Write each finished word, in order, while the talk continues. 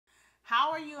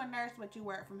How are you a nurse but you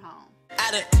work from home?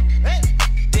 I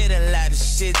did a lot of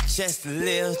shit just to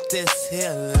live this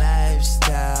here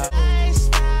lifestyle. My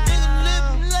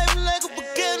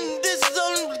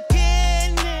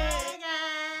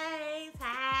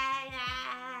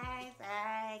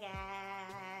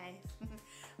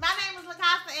name is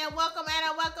Lacostawhitehead and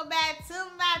welcome back to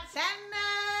my channel.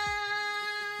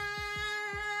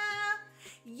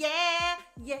 Yeah.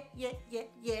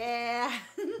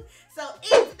 So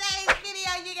in today's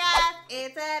video, you guys,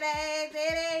 in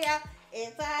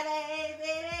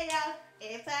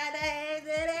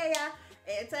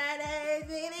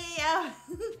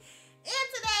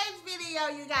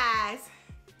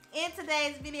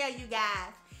today's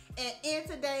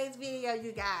video,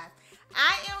 you guys,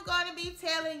 I am going to be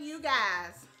telling you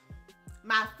guys,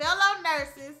 my fellow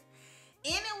nurses,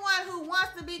 anyone who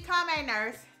wants to become a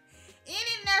nurse,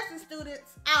 any nursing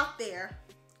students out there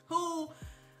who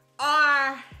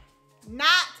are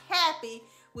not happy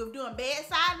with doing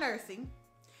bedside nursing,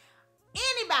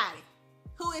 anybody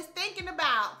who is thinking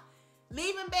about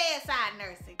leaving bedside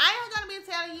nursing, I am going to be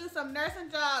telling you some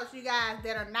nursing jobs, you guys,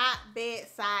 that are not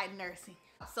bedside nursing.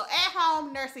 So at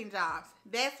home nursing jobs,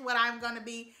 that's what I'm going to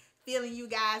be filling you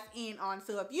guys in on.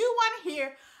 So if you want to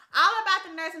hear all about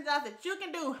the nursing jobs that you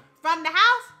can do from the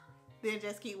house, then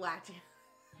just keep watching.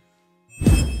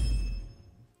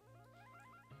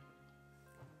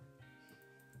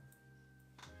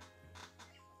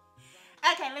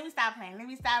 Okay, let me stop playing.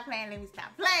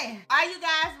 Are you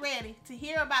guys ready to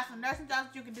hear about some nursing jobs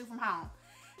that you can do from home?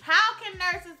 How can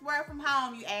nurses work from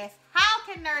home, you ask? How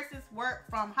can nurses work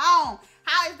from home?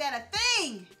 How is that a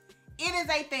thing? It is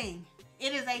a thing.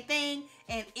 It is a thing,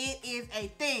 and it is a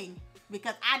thing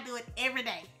because I do it every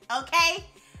day, okay?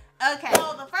 Okay,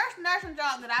 so the first nursing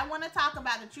job that I want to talk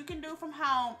about that you can do from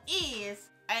home is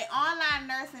an online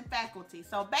nursing faculty.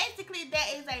 So basically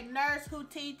that is a nurse who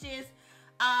teaches,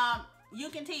 you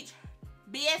can teach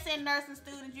BSN nursing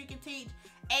students, you can teach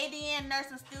ADN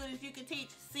nursing students, you can teach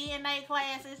CNA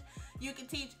classes, you can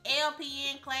teach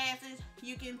LPN classes,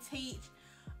 you can teach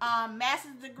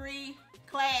master's degree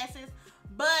classes.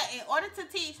 But in order to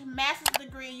teach master's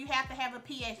degree, you have to have a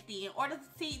PhD. In order to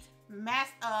teach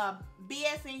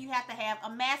BSN, you have to have a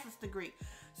master's degree.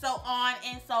 So on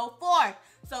and so forth.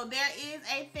 So there is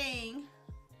a thing.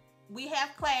 We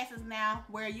have classes now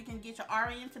where you can get your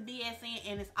RN to BSN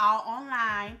and it's all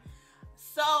online.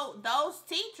 So those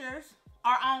teachers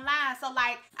are online. So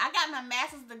like I got my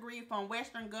master's degree from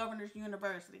Western Governors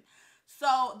University.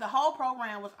 So the whole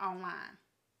program was online.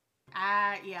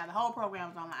 The whole program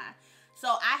was online. So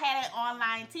I had an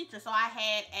online teacher. So I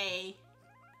had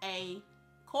a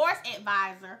course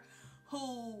advisor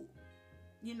who,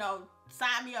 you know,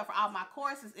 signed me up for all my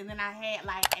courses, and then I had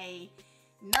like a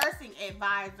nursing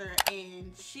advisor,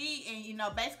 and you know,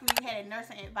 basically you had a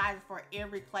nursing advisor for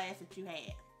every class that you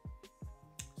had.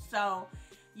 So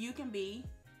you can be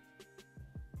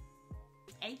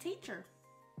a teacher,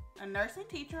 a nursing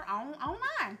teacher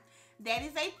online. That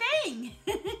is a thing.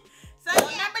 So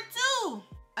number two,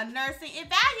 a nursing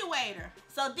evaluator.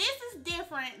 So this is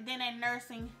different than a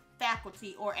nursing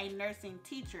faculty or a nursing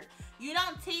teacher. You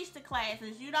don't teach the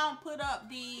classes. You don't put up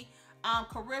the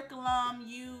curriculum.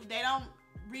 They don't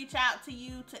reach out to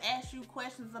you to ask you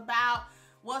questions about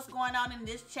what's going on in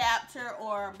this chapter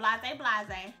or blase blase.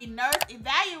 A nurse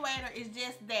evaluator is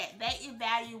just that. They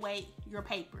evaluate your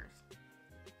papers.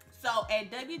 So at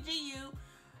WGU,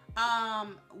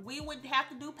 we would have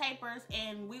to do papers,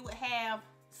 and we would have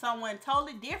someone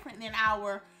totally different than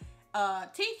our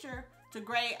teacher to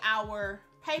grade our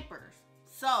papers.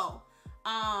 So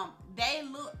they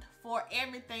looked for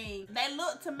everything. They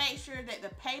looked to make sure that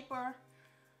the paper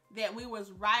that we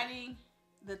was writing,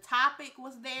 the topic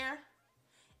was there,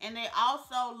 and they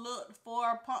also looked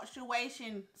for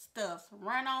punctuation stuff,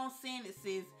 run-on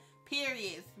sentences,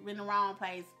 periods in the wrong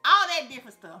place, all that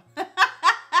different stuff.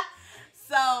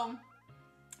 So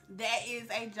that is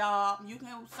a job. You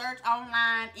can search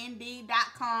online,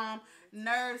 indeed.com,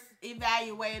 nurse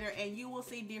evaluator, and you will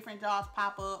see different jobs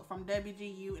pop up from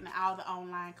WGU and all the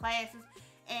online classes.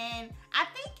 And I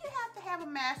think you have to have a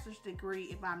master's degree,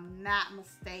 if I'm not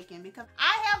mistaken, because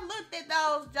I have looked at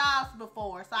those jobs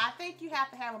before. So I think you have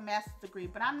to have a master's degree,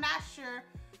 but I'm not sure.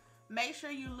 Make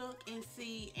sure you look and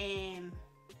see, and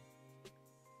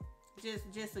just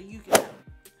so you can know.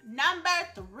 Number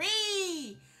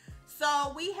three.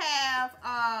 So we have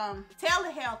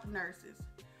telehealth nurses.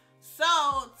 So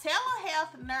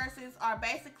telehealth nurses are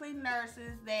basically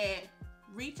nurses that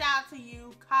reach out to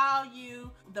you, call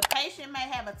you. The patient may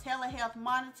have a telehealth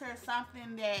monitor,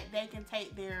 something that they can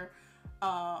take their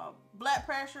blood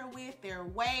pressure with, their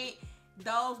weight,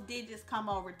 those digits come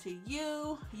over to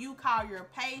you. You call your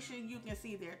patient, you can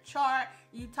see their chart,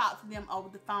 you talk to them over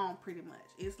the phone pretty much.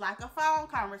 It's like a phone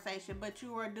conversation, but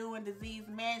you are doing disease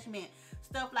management,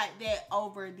 stuff like that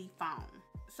over the phone.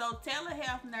 So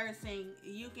telehealth nursing,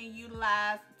 you can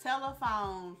utilize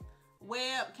telephones,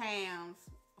 webcams,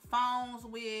 phones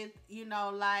with, you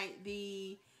know, like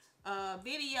the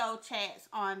video chats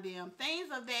on them, things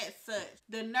of that such.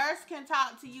 The nurse can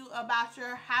talk to you about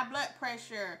your high blood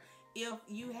pressure, if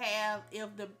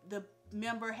the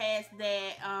member has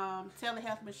that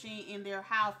telehealth machine in their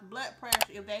house, blood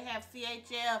pressure, if they have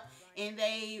CHF and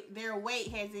their weight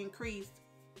has increased,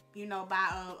 you know,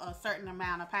 by a certain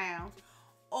amount of pounds,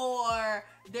 or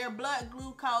their blood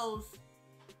glucose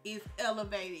is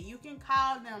elevated. You can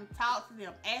call them, talk to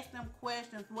them, ask them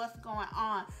questions, what's going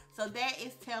on. So that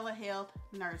is telehealth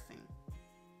nursing.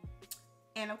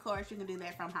 And of course, you can do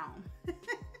that from home.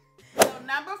 So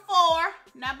number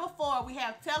four, we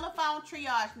have telephone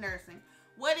triage nursing.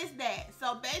 What is that?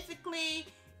 So basically,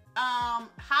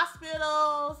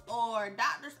 hospitals or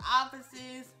doctor's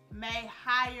offices may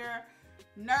hire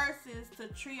nurses to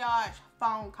triage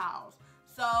phone calls.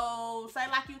 So say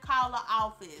like you call the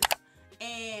office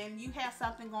and you have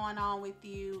something going on with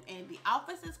you and the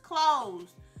office is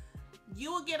closed.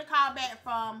 You will get a call back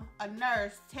from a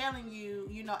nurse telling you,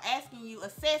 you know, asking you,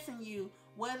 assessing you,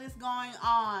 what is going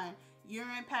on. You're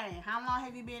in pain. How long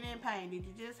have you been in pain? Did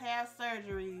you just have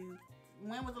surgery?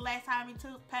 When was the last time you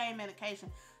took pain medication?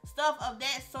 Stuff of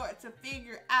that sort, to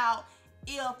figure out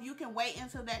if you can wait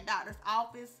until that doctor's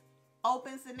office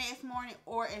opens the next morning,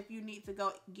 or if you need to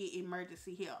go get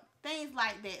emergency help. Things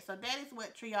like that. So that is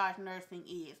what triage nursing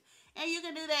is. And you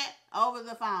can do that over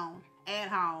the phone at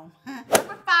home.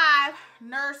 Number 5,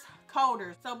 nurse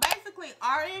coders. So basically,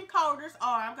 RN coders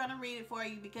are, I'm going to read it for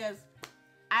you because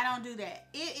I don't do that.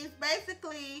 It is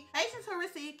basically patients who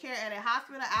receive care at a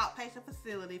hospital, outpatient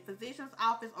facility, physician's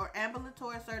office, or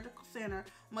ambulatory surgical center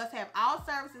must have all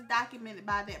services documented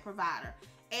by that provider.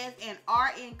 As an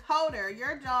RN coder,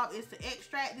 your job is to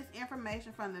extract this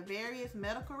information from the various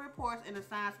medical reports and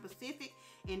assign specific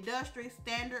industry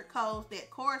standard codes that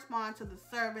correspond to the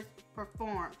service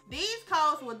performed. These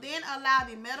codes will then allow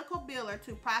the medical biller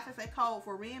to process a code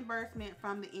for reimbursement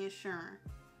from the insurer.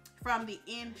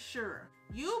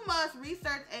 You must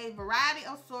research a variety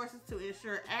of sources to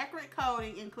ensure accurate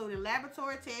coding, including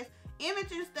laboratory tests,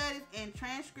 imaging studies, and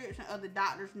transcription of the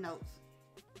doctor's notes.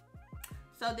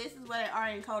 So this is what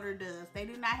an RN coder does. They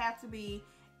do not have to be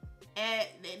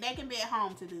they can be at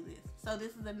home to do this. So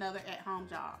this is another at-home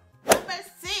job. Number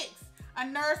 6, a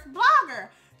nurse blogger.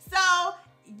 So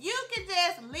you can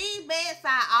just leave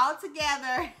bedside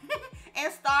altogether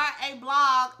and start a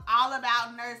blog all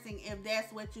about nursing if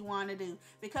that's what you want to do.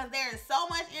 Because there is so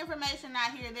much information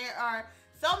out here. There are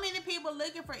so many people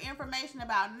looking for information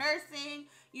about nursing.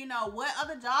 You know, what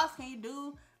other jobs can you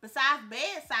do besides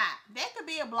bedside? That could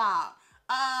be a blog.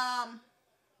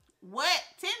 What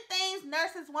 10 things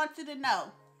nurses want you to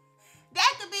know?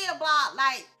 That could be a blog.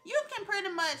 Like, you can pretty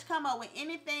much come up with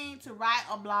anything to write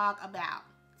a blog about.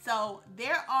 So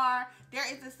there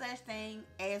is a such thing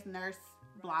as nurse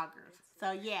bloggers.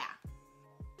 So yeah.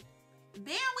 Then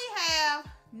we have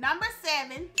number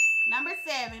 7. Number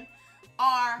 7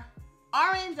 are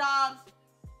RN jobs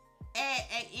at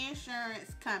an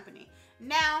insurance company.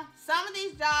 Now, some of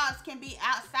these jobs can be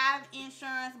outside of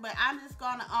insurance, but I'm just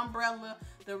going to umbrella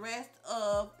the rest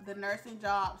of the nursing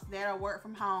jobs that are work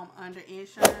from home under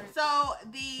insurance. So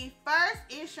the first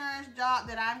insurance job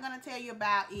that I'm going to tell you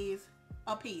about is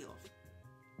appeals.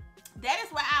 That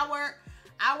is where I work.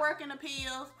 I work in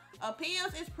appeals.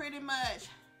 Appeals is pretty much,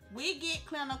 we get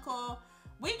clinical,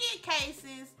 we get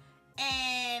cases,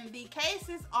 and the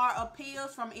cases are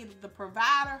appeals from either the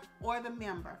provider or the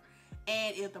member.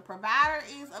 And if the provider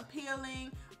is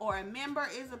appealing or a member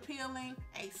is appealing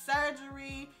a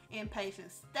surgery,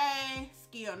 inpatient stay,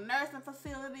 skilled nursing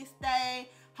facility stay,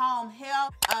 home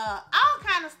health, all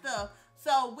kind of stuff.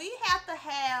 So we have to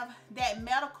have that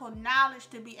medical knowledge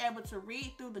to be able to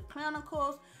read through the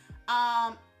clinicals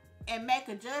and make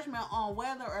a judgment on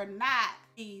whether or not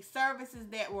the services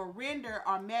that were rendered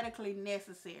are medically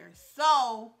necessary.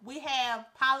 So we have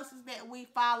policies that we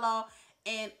follow,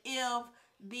 and if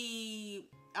the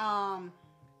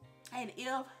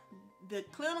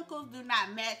clinicals do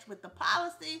not match with the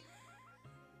policy,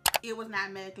 it was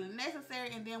not medically necessary,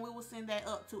 and then we will send that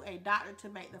up to a doctor to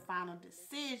make the final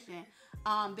decision.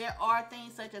 There are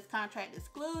things such as contract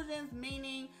exclusions,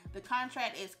 meaning the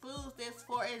contract excludes this.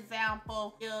 For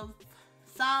example, if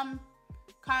some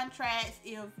contracts,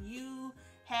 if you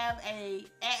have a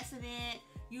accident,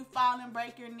 you fall and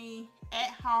break your knee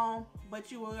at home,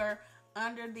 but you were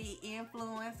under the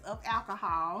influence of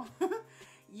alcohol,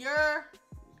 your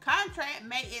contract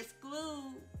may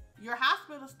exclude your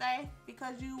hospital stay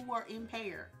because you were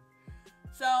impaired.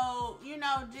 So, you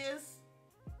know, just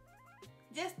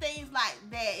things like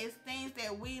that. It's things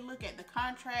that we look at the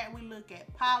contract, we look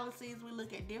at policies, we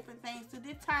look at different things to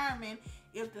determine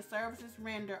if the services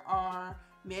rendered are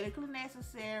medically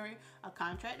necessary, a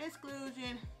contract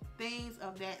exclusion, things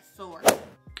of that sort.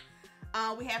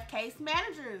 We have case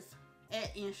managers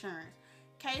at insurance.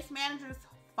 Case managers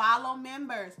follow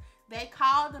members. They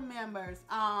call the members.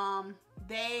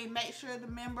 They make sure the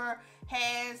member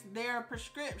has their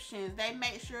prescriptions. They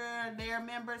make sure their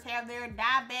members have their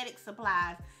diabetic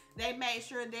supplies. They make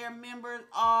sure their members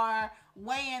are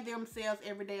weighing themselves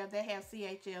every day if they have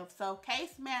CHF. So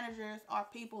case managers are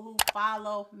people who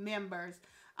follow members.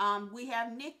 We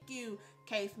have NICU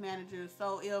case managers.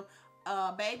 So if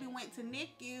a baby went to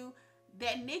NICU,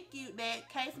 that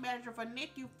case manager for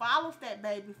NICU follows that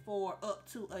baby for up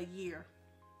to a year,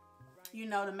 you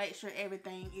know, to make sure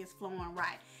everything is flowing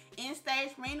right.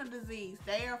 End-stage renal disease,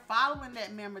 they are following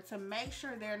that member to make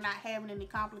sure they're not having any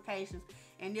complications.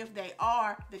 And if they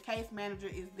are, the case manager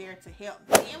is there to help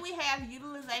them. Then we have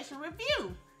utilization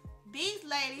review. These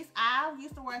ladies, I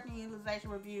used to work in utilization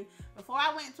review. Before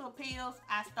I went to appeals,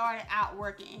 I started out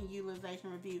working in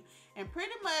utilization review. And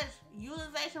pretty much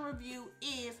utilization review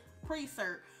is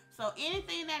pre-cert. So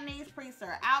anything that needs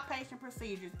pre-cert, outpatient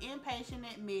procedures, inpatient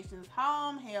admissions,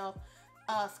 home health,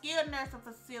 skilled nursing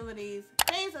facilities,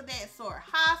 things of that sort,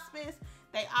 hospice,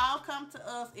 they all come to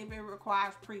us if it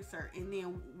requires pre-cert. And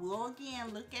then we'll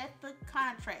again look at the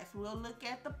contracts, we'll look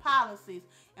at the policies,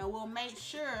 and we'll make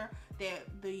sure that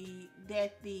the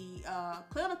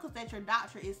clinicals that your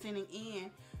doctor is sending in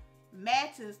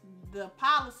matches the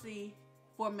policy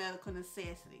for medical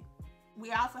necessity.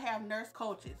 We also have nurse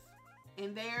coaches.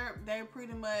 And they're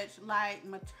pretty much like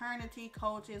maternity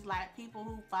coaches, like people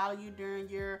who follow you during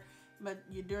your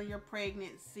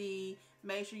pregnancy,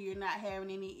 make sure you're not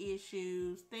having any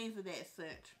issues, things of that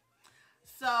such.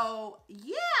 So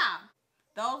yeah,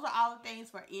 those are all the things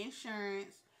for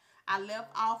insurance. I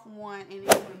left off one, and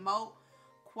it's remote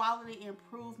quality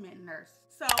improvement nurse.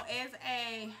 So as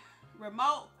a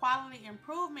remote quality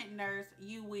improvement nurse,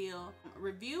 you will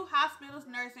review hospital's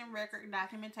nursing record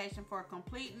documentation for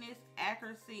completeness,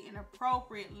 accuracy, and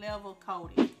appropriate level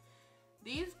coding.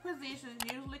 These positions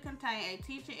usually contain a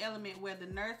teaching element where the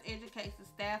nurse educates the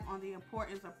staff on the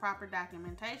importance of proper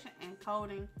documentation and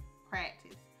coding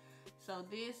practice. So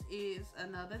this is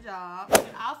another job. You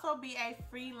can also be a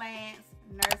freelance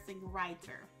nursing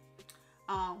writer.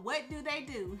 What do they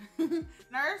do?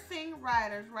 Nursing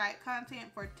writers write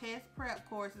content for test prep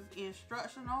courses,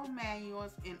 instructional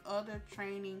manuals, and other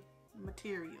training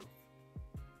materials.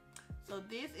 So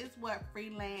this is what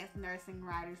freelance nursing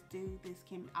writers do. This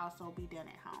can also be done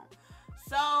at home.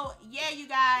 So yeah, you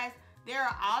guys, there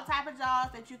are all type of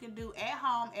jobs that you can do at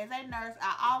home as a nurse.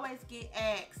 I always get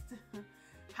asked,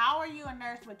 how are you a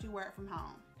nurse but you work from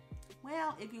home?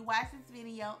 Well, if you watch this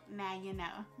video, now you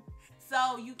know.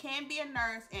 So you can be a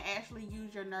nurse and actually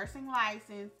use your nursing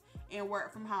license and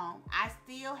work from home. I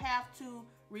still have to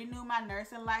renew my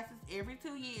nursing license every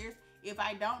 2 years. If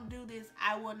I don't do this,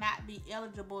 I will not be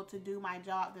eligible to do my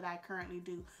job that I currently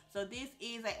do. So this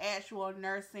is an actual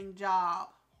nursing job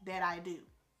that I do.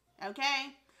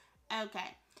 Okay?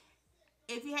 Okay.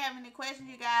 If you have any questions,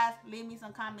 you guys, leave me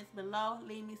some comments below.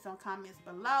 Leave me some comments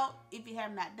below. If you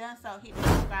have not done so, hit the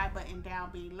subscribe button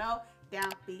down below.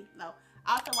 Down below.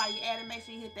 Also, while you're at it, make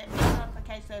sure you hit that bell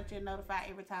notification so that you're notified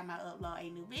every time I upload a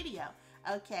new video.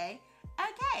 Okay?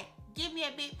 Okay. Give me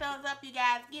a big thumbs up, you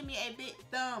guys. Give me a big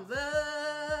thumbs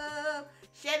up.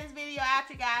 Share this video out,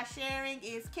 you guys. Sharing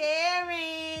is caring.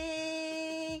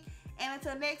 And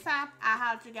until next time, I'll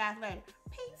holler at you guys later.